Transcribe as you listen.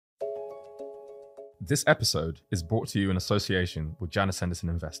This episode is brought to you in association with Janus Henderson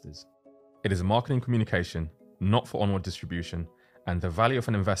Investors. It is a marketing communication, not for onward distribution, and the value of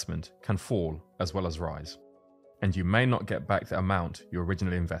an investment can fall as well as rise. And you may not get back the amount you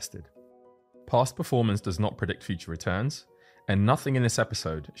originally invested. Past performance does not predict future returns, and nothing in this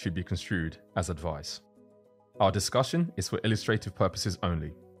episode should be construed as advice. Our discussion is for illustrative purposes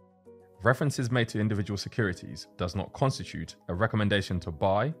only. References made to individual securities does not constitute a recommendation to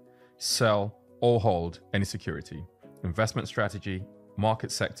buy, sell, or hold any security, investment strategy,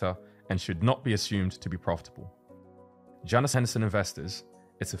 market sector, and should not be assumed to be profitable. Janus Henderson Investors,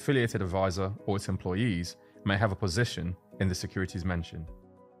 its affiliated advisor, or its employees may have a position in the securities mentioned,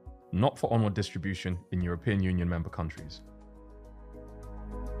 not for onward distribution in European Union member countries.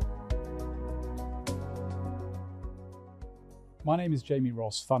 My name is Jamie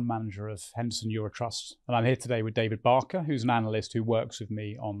Ross, Fund Manager of Henderson Eurotrust, and I'm here today with David Barker, who's an analyst who works with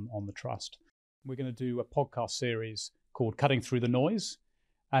me on the trust. We're going to do a podcast series called Cutting Through the Noise,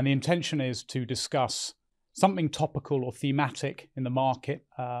 and the intention is to discuss something topical or thematic in the market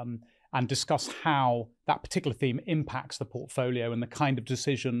and discuss how that particular theme impacts the portfolio and the kind of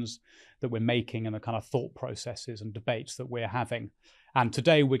decisions that we're making and the kind of thought processes and debates that we're having. And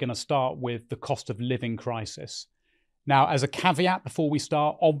today we're going to start with the cost of living crisis. Now, as a caveat before we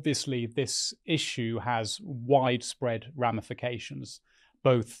start, obviously this issue has widespread ramifications,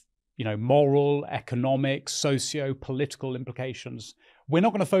 both moral, economic, socio-political implications. We're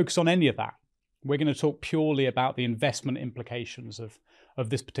not going to focus on any of that. We're going to talk purely about the investment implications of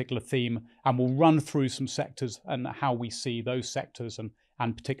this particular theme, and we'll run through some sectors and how we see those sectors and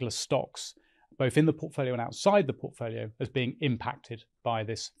particular stocks, both in the portfolio and outside the portfolio, as being impacted by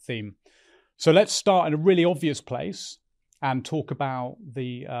this theme. So let's start in a really obvious place and talk about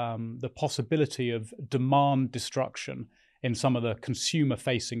the possibility of demand destruction in some of the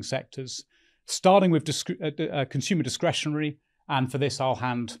consumer-facing sectors, starting with consumer discretionary. And for this, I'll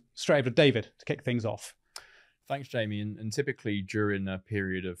hand straight over to David to kick things off. Thanks, Jamie. And typically during a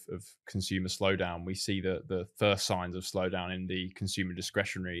period of consumer slowdown, we see the first signs of slowdown in the consumer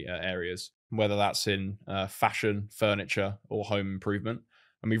discretionary areas, whether that's in fashion, furniture, or home improvement.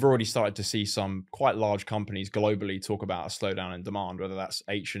 And we've already started to see some quite large companies globally talk about a slowdown in demand, whether that's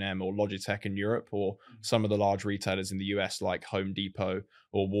H&M or Logitech in Europe, or some of the large retailers in the US like Home Depot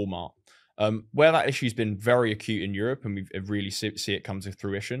or Walmart. Where that issue's been very acute in Europe, and we really see it come to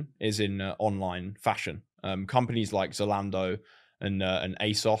fruition, is in online fashion. Companies like Zalando and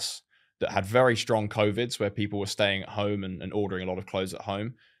ASOS that had very strong COVIDs where people were staying at home and ordering a lot of clothes at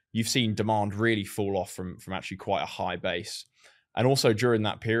home. You've seen demand really fall off from actually quite a high base. And also during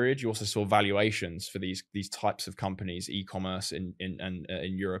that period, you also saw valuations for these types of companies, e-commerce in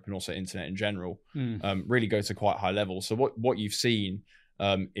Europe and also internet in general, really go to quite high levels. So what you've seen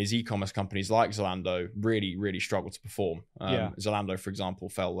is e-commerce companies like Zalando really struggle to perform. Zalando, for example,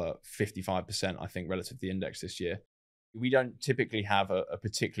 fell 55%, I think, relative to the index this year. We don't typically have a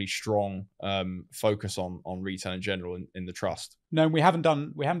particularly strong focus on retail in general in the trust. No, we haven't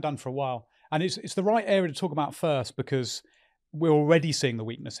done for a while, and it's the right area to talk about first because we're already seeing the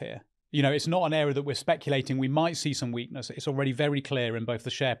weakness here. It's not an area that we're speculating we might see some weakness. It's already very clear in both the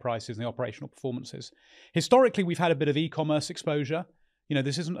share prices and the operational performances. Historically, we've had a bit of e-commerce exposure.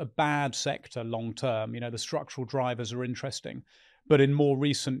 This isn't a bad sector long term. The structural drivers are interesting. But in more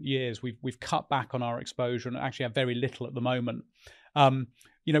recent years, we've cut back on our exposure and actually have very little at the moment.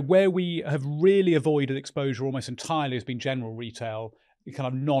 Where we have really avoided exposure almost entirely has been general retail, kind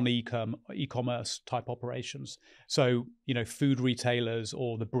of non-e-commerce type operations. So, food retailers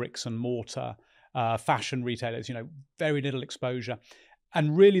or the bricks and mortar, fashion retailers, very little exposure.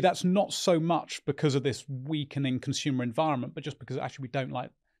 And really that's not so much because of this weakening consumer environment, but just because actually we don't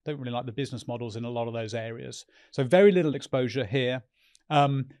really like the business models in a lot of those areas. So very little exposure here.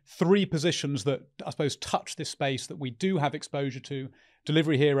 Three positions that I suppose touch this space that we do have exposure to: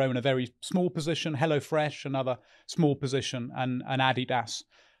 Delivery Hero in a very small position, HelloFresh another small position, and Adidas.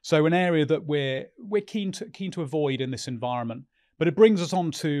 So an area that we're keen to avoid in this environment. But it brings us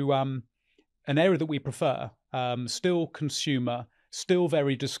on to an area that we prefer, still consumer, still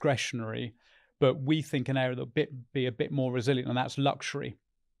very discretionary, but we think an area that will be a bit more resilient, and that's luxury.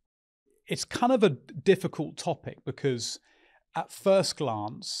 It's kind of a difficult topic because at first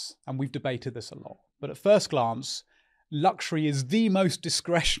glance, and we've debated this a lot, but at first glance, luxury is the most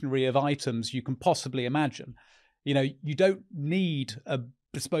discretionary of items you can possibly imagine. You don't need a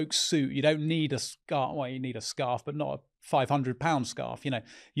bespoke suit. You don't need a scarf. Well, you need a scarf, but not a £500 scarf.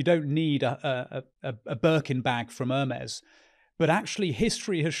 You don't need a Birkin bag from Hermes. But actually,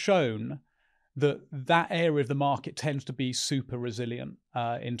 history has shown that area of the market tends to be super resilient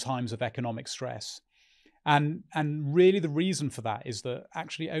in times of economic stress. And really the reason for that is that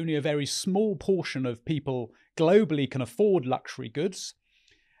actually only a very small portion of people globally can afford luxury goods.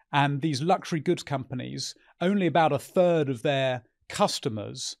 And these luxury goods companies, only about a third of their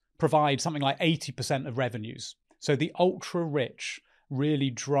customers provide something like 80% of revenues. So the ultra rich really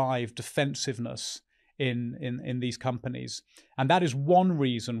drive defensiveness in these companies. And that is one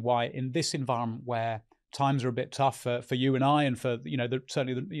reason why in this environment where times are a bit tough for you and I, and for,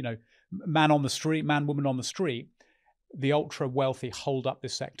 certainly the, man on the street, man, woman on the street, the ultra wealthy hold up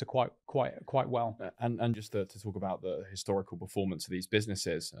this sector quite well. And just to talk about the historical performance of these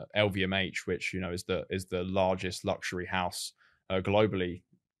businesses, LVMH, which is the largest luxury house globally,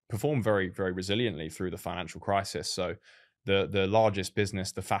 performed very, very resiliently through the financial crisis. So the largest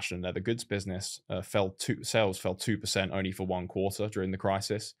business, the fashion and leather goods business, sales fell 2% only for one quarter during the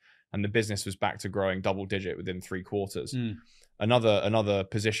crisis, and the business was back to growing double digit within 3 quarters. Another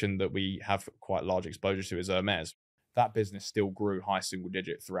position that we have quite large exposure to is Hermes. That business still grew high single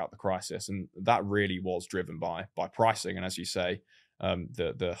digit throughout the crisis, and that really was driven by pricing, and as you say,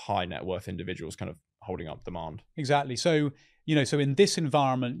 the high net worth individuals kind of holding up demand. Exactly. So so in this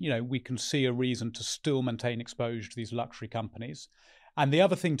environment, we can see a reason to still maintain exposure to these luxury companies. And the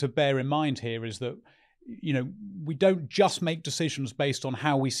other thing to bear in mind here is that we don't just make decisions based on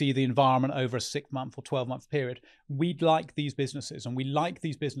how we see the environment over a 6-month or 12-month period. We like these businesses, and we like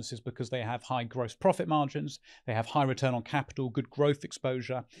these businesses because they have high gross profit margins, they have high return on capital, good growth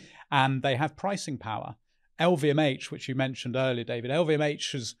exposure, and they have pricing power. LVMH, which you mentioned earlier, David,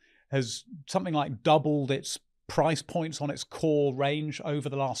 LVMH has something like doubled its price points on its core range over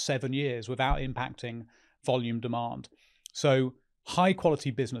the last 7 years without impacting volume demand. So high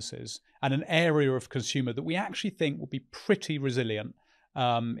quality businesses and an area of consumer that we actually think will be pretty resilient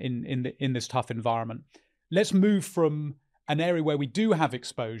in this tough environment. Let's move from an area where we do have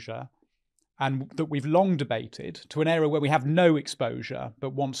exposure and that we've long debated to an area where we have no exposure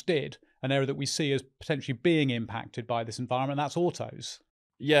but once did, an area that we see as potentially being impacted by this environment. That's autos.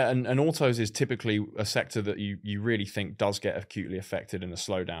 Yeah, and autos is typically a sector that you really think does get acutely affected in a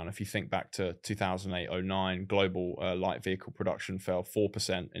slowdown. If you think back to 2008-09, global light vehicle production fell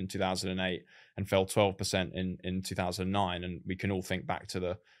 4% in 2008 and fell 12% in 2009. And we can all think back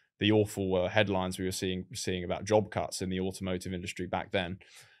to the awful headlines we were seeing about job cuts in the automotive industry back then.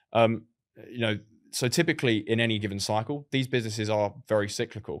 So typically in any given cycle, these businesses are very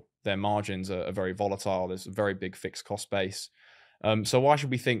cyclical. Their margins are very volatile. There's a very big fixed cost base. So why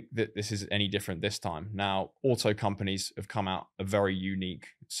should we think that this is any different this time? Now, auto companies have come out a very unique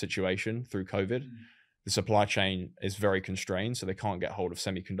situation through COVID. The supply chain is very constrained, so they can't get hold of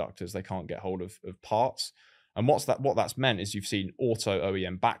semiconductors. They can't get hold of parts. And what that's meant is you've seen auto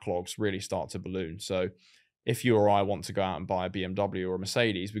OEM backlogs really start to balloon. So if you or I want to go out and buy a BMW or a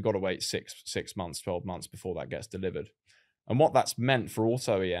Mercedes, we've got to wait 6 months, 12 months before that gets delivered. And what that's meant for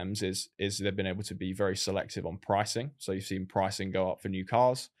auto OEMs is they've been able to be very selective on pricing. So you've seen pricing go up for new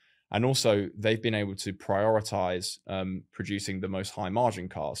cars. And also they've been able to prioritize producing the most high margin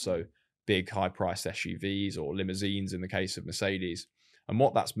cars. So big high priced SUVs or limousines in the case of Mercedes. And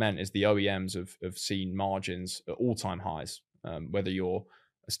what that's meant is the OEMs have seen margins at all-time highs, whether you're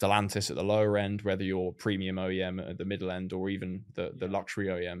a Stellantis at the lower end, whether you're premium OEM at the middle end, or even the luxury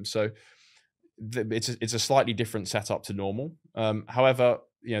OEM. So it's a slightly different setup to normal. However,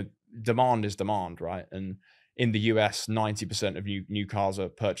 demand is demand, right? And in the US, 90% of new cars are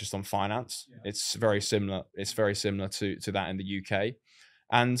purchased on finance. Yeah. It's very similar. It's very similar to that in the UK.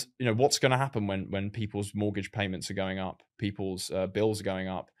 And what's going to happen when people's mortgage payments are going up, people's bills are going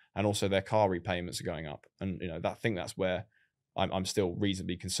up, and also their car repayments are going up. And I think that's where I'm still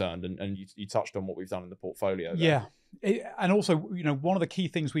reasonably concerned. And you touched on what we've done in the portfolio there. Yeah. And also, one of the key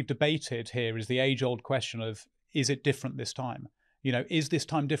things we've debated here is the age-old question of, is it different this time? Is this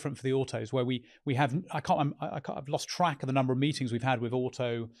time different for the autos, where we have, I've lost track of the number of meetings we've had with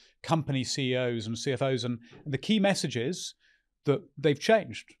auto company CEOs and CFOs, and the key message is that they've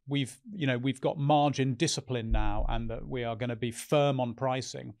changed. We've got margin discipline now, and that we are going to be firm on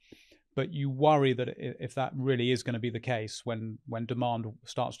pricing. But you worry that if that really is going to be the case when demand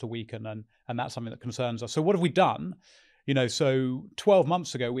starts to weaken, and that's something that concerns us. So what have we done? So 12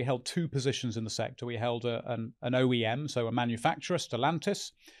 months ago, we held 2 positions in the sector. We held an OEM, so a manufacturer,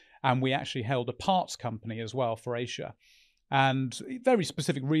 Stellantis, and we actually held a parts company as well for Asia. And very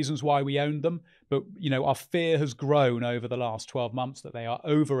specific reasons why we owned them. But, our fear has grown over the last 12 months that they are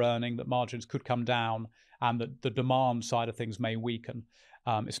over-earning, that margins could come down, and that the demand side of things may weaken.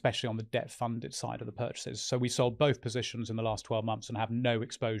 Especially on the debt-funded side of the purchases. So we sold both positions in the last 12 months and have no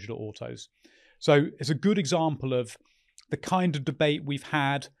exposure to autos. So it's a good example of the kind of debate we've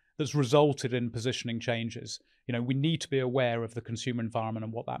had that's resulted in positioning changes. We need to be aware of the consumer environment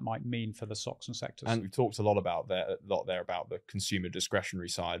and what that might mean for the stocks and sectors. And we've talked a lot there about the consumer discretionary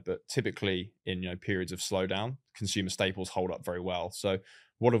side, but typically in periods of slowdown, consumer staples hold up very well. So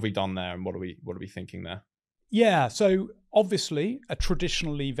what have we done there, and what are we thinking there? Yeah, so obviously a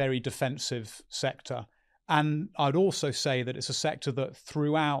traditionally very defensive sector. And I'd also say that it's a sector that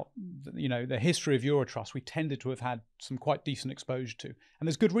throughout the history of Eurotrust, we tended to have had some quite decent exposure to. And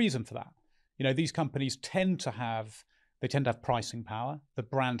there's good reason for that. These companies tend to have pricing power. The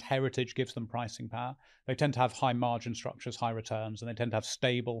brand heritage gives them pricing power. They tend to have high margin structures, high returns, and they tend to have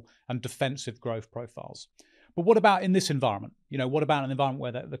stable and defensive growth profiles. But what about in this environment? What about an environment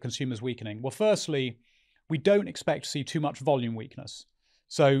where the consumer's weakening? Well, firstly, we don't expect to see too much volume weakness.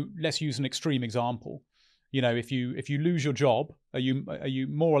 So let's use an extreme example. If you lose your job, are you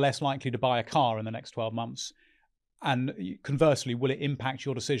more or less likely to buy a car in the next 12 months? And conversely, will it impact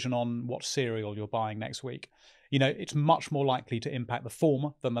your decision on what cereal you're buying next week? It's much more likely to impact the former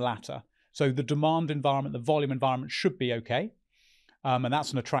than the latter. So the demand environment, the volume environment should be okay. And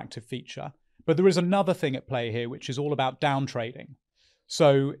that's an attractive feature. But there is another thing at play here, which is all about down trading.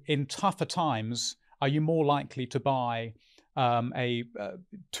 So in tougher times, are you more likely to buy a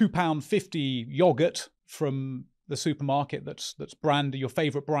 £2.50 yogurt from the supermarket that's your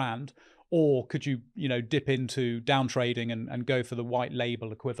favorite brand, or could you dip into down trading and go for the white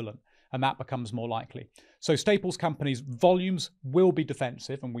label equivalent, and that becomes more likely? So staples companies' volumes will be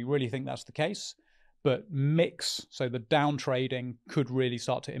defensive, and we really think that's the case. But mix, so the down trading could really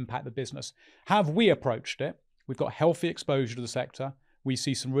start to impact the business. How have we approached it? We've got healthy exposure to the sector. We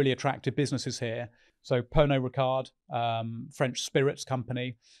see some really attractive businesses here. So Pernod Ricard, French spirits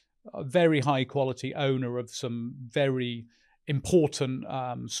company, a very high quality owner of some very important,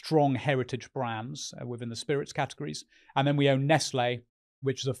 strong heritage brands within the spirits categories. And then we own Nestle,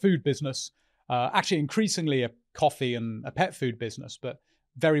 which is a food business, actually increasingly a coffee and a pet food business, but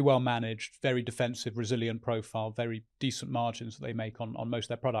very well managed, very defensive, resilient profile, very decent margins that they make on most of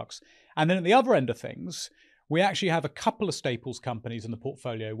their products. And then at the other end of things, we actually have a couple of staples companies in the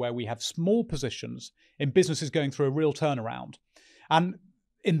portfolio where we have small positions in businesses going through a real turnaround. And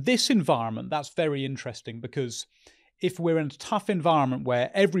in this environment, that's very interesting, because if we're in a tough environment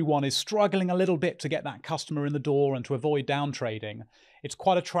where everyone is struggling a little bit to get that customer in the door and to avoid down trading, it's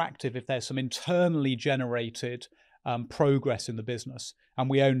quite attractive if there's some internally generated progress in the business. And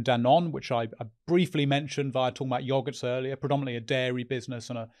we own Danone, which I briefly mentioned via talking about yogurts earlier, predominantly a dairy business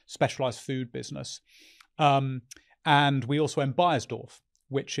and a specialized food business. And we also own Beiersdorf,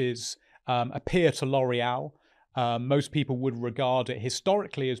 which is a peer to L'Oreal. Most people would regard it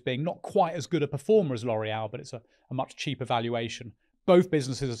historically as being not quite as good a performer as L'Oreal, but it's a much cheaper valuation. Both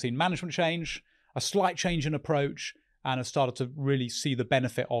businesses have seen management change, a slight change in approach, and have started to really see the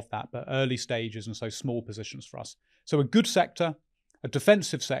benefit of that, but early stages and so small positions for us. So a good sector, a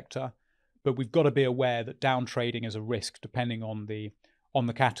defensive sector, but we've got to be aware that down trading is a risk depending on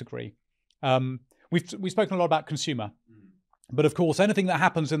the category. We've spoken a lot about consumer, but of course anything that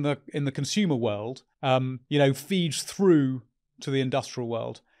happens in the consumer world, feeds through to the industrial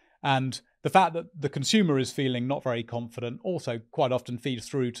world, and the fact that the consumer is feeling not very confident also quite often feeds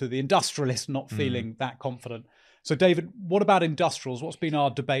through to the industrialist not feeling that confident. So, David, what about industrials? What's been our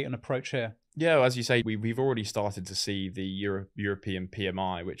debate and approach here? Yeah, well, as you say, we've already started to see the European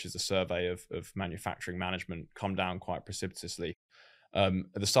PMI, which is a survey of manufacturing management, come down quite precipitously. At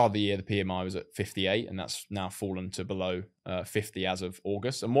the start of the year, the PMI was at 58, and that's now fallen to below 50 as of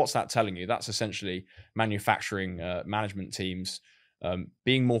August. And what's that telling you? That's essentially manufacturing management teams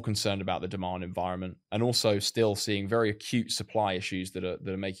being more concerned about the demand environment, and also still seeing very acute supply issues that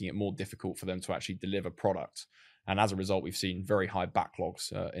are making it more difficult for them to actually deliver product. And as a result, we've seen very high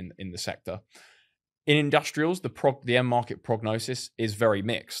backlogs in the sector. In industrials, the end market prognosis is very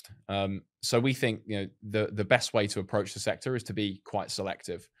mixed. So we think the best way to approach the sector is to be quite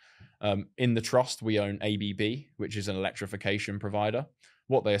selective. In the trust, we own ABB, which is an electrification provider.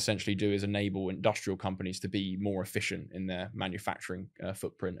 What they essentially do is enable industrial companies to be more efficient in their manufacturing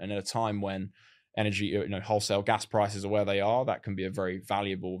footprint. And at a time when energy, wholesale gas prices are where they are, that can be a very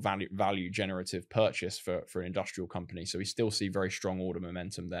valuable value generative purchase for an industrial company. So we still see very strong order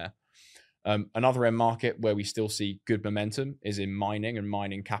momentum there. Another end market where we still see good momentum is in mining and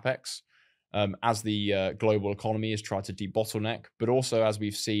mining capex, as the global economy has tried to debottleneck, but also as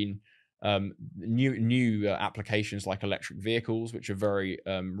we've seen new applications like electric vehicles, which are very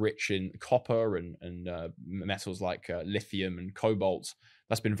rich in copper and metals like lithium and cobalt.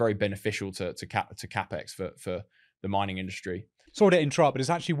 That's been very beneficial to capex for the mining industry. Sorry to interrupt, but it's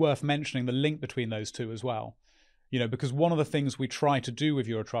actually worth mentioning the link between those two as well. because one of the things we try to do with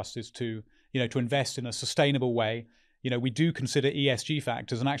Eurotrust is to invest in a sustainable way. We do consider ESG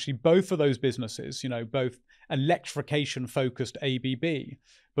factors, and actually both of those businesses, both electrification focused ABB,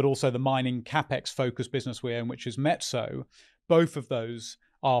 but also the mining CapEx focused business we own, which is Metso, both of those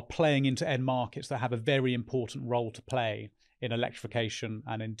are playing into end markets that have a very important role to play in electrification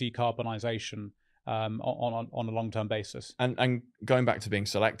and in decarbonisation on a long-term basis. And going back to being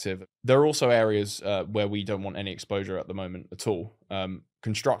selective, there are also areas where we don't want any exposure at the moment at all.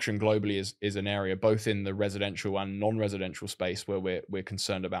 Construction globally is an area both in the residential and non-residential space where we're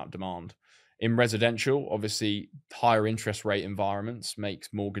concerned about demand. In residential, obviously, higher interest rate environments makes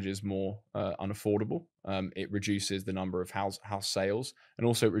mortgages more unaffordable. It reduces the number of house sales, and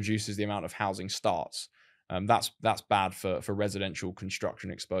also it reduces the amount of housing starts. That's bad for residential construction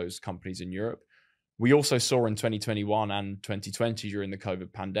exposed companies in Europe. We also saw in 2021 and 2020 during the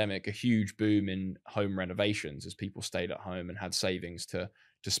COVID pandemic a huge boom in home renovations as people stayed at home and had savings to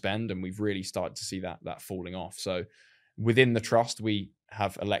spend, and we've really started to see that falling off. So within the trust, we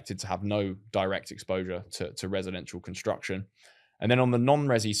have elected to have no direct exposure to residential construction. And then on the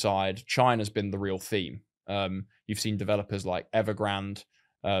non-resi side, China's been the real theme. You've seen developers like Evergrande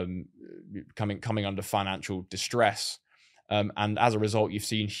coming under financial distress. And as a result, you've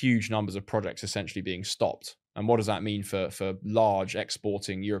seen huge numbers of projects essentially being stopped. And what does that mean for large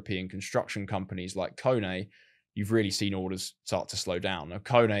exporting European construction companies like Kone? You've really seen orders start to slow down. Now,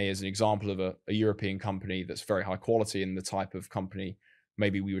 Kone is an example of a European company that's very high quality and the type of company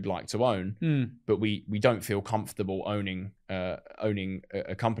maybe we would like to own, but we don't feel comfortable owning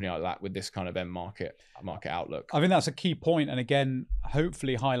a company like that with this kind of end market outlook. I think that's a key point, and again,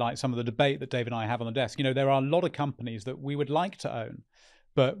 hopefully highlight some of the debate that Dave and I have on the desk. There are a lot of companies that we would like to own,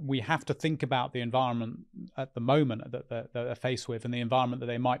 but we have to think about the environment at the moment that they're faced with and the environment that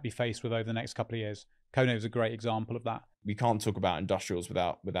they might be faced with over the next couple of years. Kone is a great example of that. We can't talk about industrials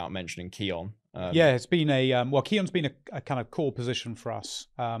without mentioning Kion. It's been Kion's been a kind of core position for us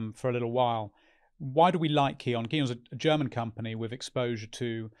for a little while. Why do we like Kion? Kion's a German company with exposure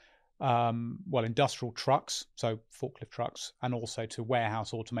to industrial trucks, so forklift trucks, and also to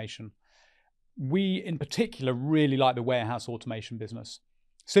warehouse automation. We, in particular, really like the warehouse automation business.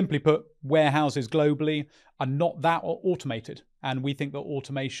 Simply put, warehouses globally are not that automated, and we think that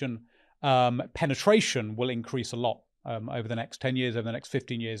automation penetration will increase a lot over the next 10 years, over the next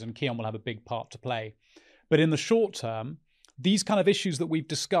 15 years, and Kion will have a big part to play. But in the short term, these kind of issues that we've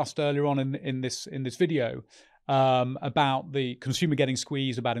discussed earlier on in this video about the consumer getting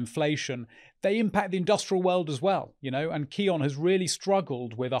squeezed, about inflation, they impact the industrial world as well, and Kion has really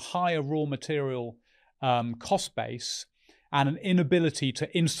struggled with a higher raw material cost base and an inability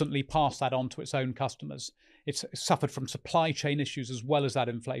to instantly pass that on to its own customers. It's suffered from supply chain issues as well as that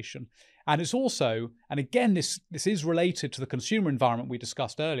inflation. And it's also, and again, this is related to the consumer environment we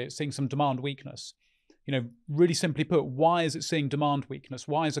discussed earlier, it's seeing some demand weakness. Really simply put, why is it seeing demand weakness?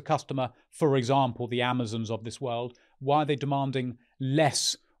 Why is a customer, for example, the Amazons of this world, why are they demanding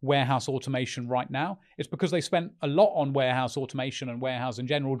less warehouse automation right now? It's because they spent a lot on warehouse automation and warehouse in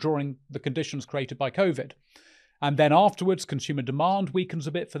general during the conditions created by COVID. And then afterwards, consumer demand weakens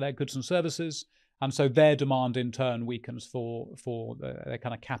a bit for their goods and services. And so their demand in turn weakens for their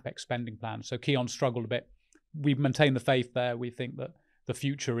kind of CapEx spending plan. So Kion struggled a bit. We've maintained the faith there. We think that the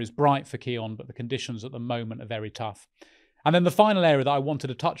future is bright for Kion, but the conditions at the moment are very tough. And then the final area that I wanted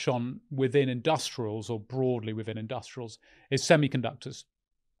to touch on within industrials, or broadly within industrials, is semiconductors.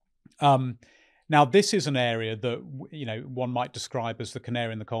 Now, this is an area that one might describe as the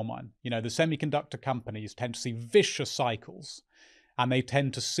canary in the coal mine. The semiconductor companies tend to see vicious cycles, and they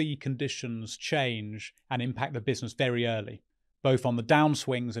tend to see conditions change and impact the business very early, both on the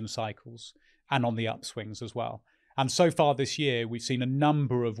downswings in cycles and on the upswings as well. And so far this year, we've seen a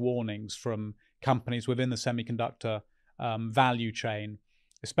number of warnings from companies within the semiconductor value chain,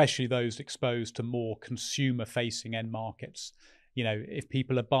 especially those exposed to more consumer-facing end markets. If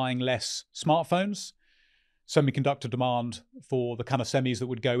people are buying less smartphones, semiconductor demand for the kind of semis that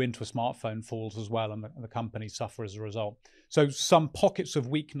would go into a smartphone falls as well, and the companies suffer as a result. So some pockets of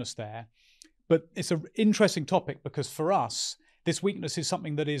weakness there. But it's an interesting topic because for us, this weakness is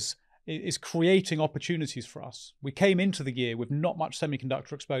something that is creating opportunities for us. We came into the year with not much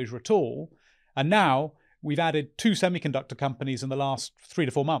semiconductor exposure at all, and now we've added 2 semiconductor companies in the last 3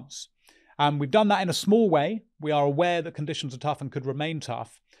 to 4 months. And we've done that in a small way. We are aware that conditions are tough and could remain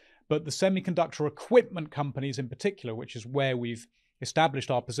tough, but the semiconductor equipment companies in particular, which is where we've established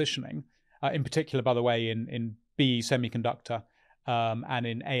our positioning, in particular, by the way, in BE Semiconductor and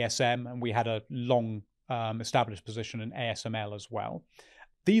in ASM, and we had a long established position in ASML as well.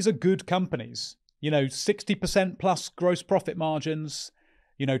 These are good companies. 60% plus gross profit margins,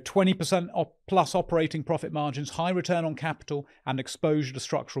 20% plus operating profit margins, high return on capital, and exposure to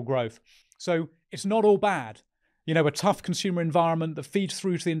structural growth. So it's not all bad. A tough consumer environment that feeds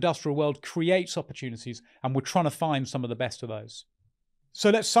through to the industrial world creates opportunities, and we're trying to find some of the best of those. So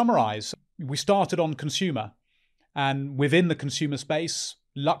let's summarize. We started on consumer, and within the consumer space,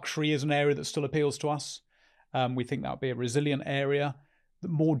 luxury is an area that still appeals to us. We think that'll be a resilient area. The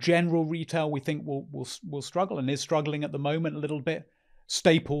more general retail, we think will struggle and is struggling at the moment a little bit.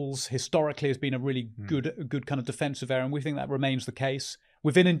 Staples historically has been a really good kind of defensive area, and we think that remains the case.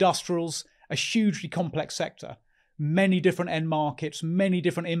 Within industrials, a hugely complex sector, many different end markets, many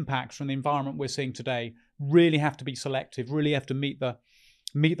different impacts from the environment we're seeing today. Really have to be selective, really have to meet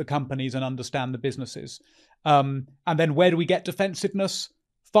the companies and understand the businesses. And then where do we get defensiveness?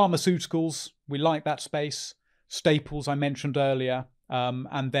 Pharmaceuticals, we like that space. Staples, I mentioned earlier.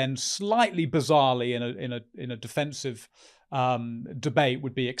 And then slightly bizarrely in a defensive debate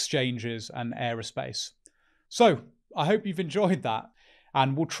would be exchanges and aerospace. So I hope you've enjoyed that.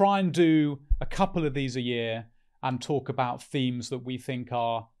 And we'll try and do a couple of these a year and talk about themes that we think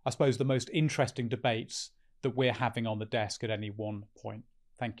are, I suppose, the most interesting debates that we're having on the desk at any one point.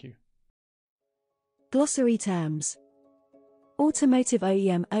 Thank you. Glossary terms. Automotive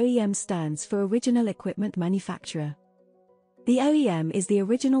OEM. OEM stands for Original Equipment Manufacturer. The OEM is the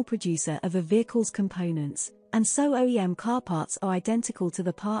original producer of a vehicle's components, and so OEM car parts are identical to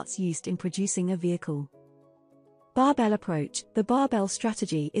the parts used in producing a vehicle. Barbell approach. The barbell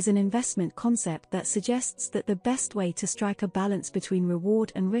strategy is an investment concept that suggests that the best way to strike a balance between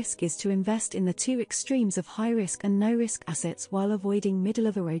reward and risk is to invest in the two extremes of high-risk and no-risk assets while avoiding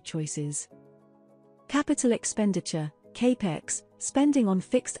middle-of-the-road choices. Capital expenditure, CapEx, spending on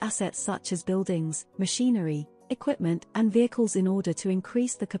fixed assets such as buildings, machinery, equipment, and vehicles in order to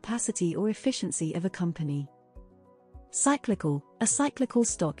increase the capacity or efficiency of a company. Cyclical. A cyclical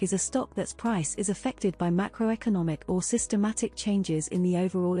stock is a stock that's price is affected by macroeconomic or systematic changes in the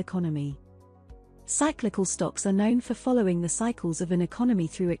overall economy. Cyclical stocks are known for following the cycles of an economy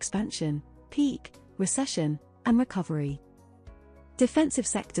through expansion, peak, recession, and recovery. Defensive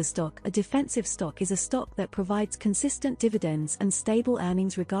sector stock. A defensive stock is a stock that provides consistent dividends and stable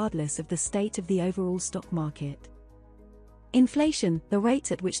earnings regardless of the state of the overall stock market. Inflation, the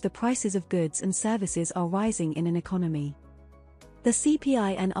rate at which the prices of goods and services are rising in an economy. The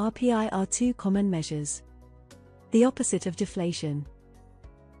CPI and RPI are two common measures. The opposite of deflation.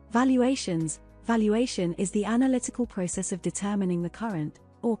 Valuations. Valuation is the analytical process of determining the current,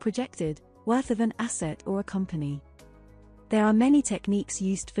 or projected, worth of an asset or a company. There are many techniques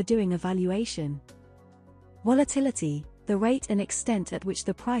used for doing a valuation. Volatility, the rate and extent at which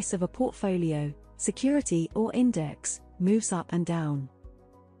the price of a portfolio, security or index, moves up and down.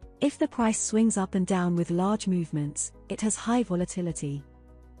 If the price swings up and down with large movements, it has high volatility.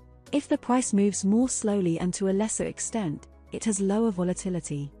 If the price moves more slowly and to a lesser extent, it has lower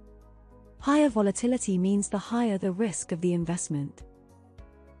volatility. Higher volatility means the higher the risk of the investment.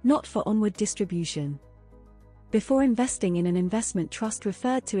 Not for onward distribution. Before investing in an investment trust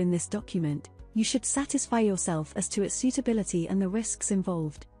referred to in this document, you should satisfy yourself as to its suitability and the risks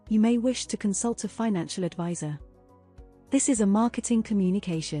involved. You may wish to consult a financial advisor. This is a marketing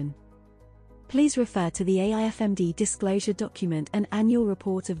communication. Please refer to the AIFMD disclosure document and annual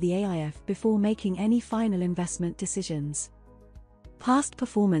report of the AIF before making any final investment decisions. Past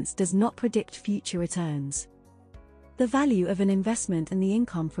performance does not predict future returns. The value of an investment and the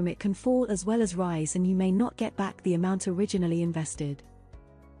income from it can fall as well as rise, and you may not get back the amount originally invested.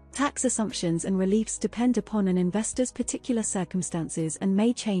 Tax assumptions and reliefs depend upon an investor's particular circumstances and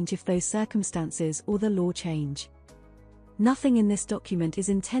may change if those circumstances or the law change. Nothing in this document is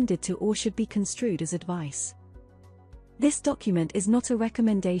intended to or should be construed as advice. This document is not a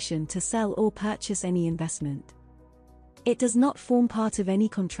recommendation to sell or purchase any investment. It does not form part of any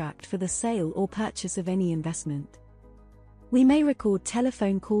contract for the sale or purchase of any investment. We may record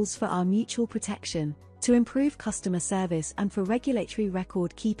telephone calls for our mutual protection, to improve customer service and for regulatory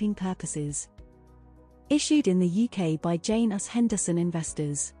record-keeping purposes. Issued in the UK by Janus Henderson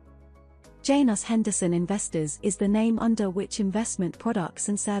Investors. Janus Henderson Investors is the name under which investment products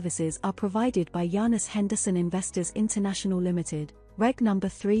and services are provided by Janus Henderson Investors International Limited, Reg number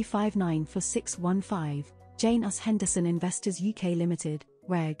 3594615, Janus Henderson Investors UK Limited,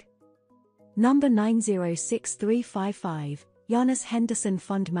 Reg number 906355, Janus Henderson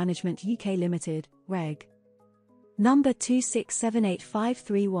Fund Management UK Limited, Reg number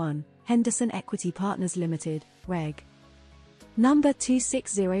 2678531, Henderson Equity Partners Limited, Reg number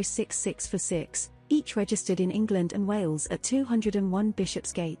 26066446, each registered in England and Wales at 201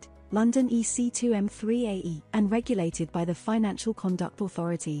 Bishopsgate, London EC2M3AE, and regulated by the Financial Conduct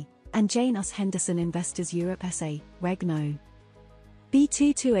Authority, and Janus Henderson Investors Europe SA, Reg No.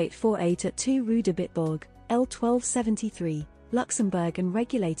 B22848 at 2 Rue de Bitbourg, L1273, Luxembourg, and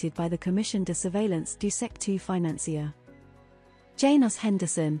regulated by the Commission de Surveillance du Secteur Financier. Janus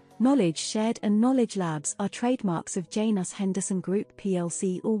Henderson, Knowledge Shared and Knowledge Labs are trademarks of Janus Henderson Group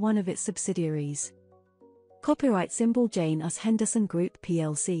plc or one of its subsidiaries. Copyright symbol Janus Henderson Group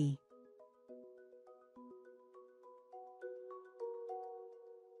plc.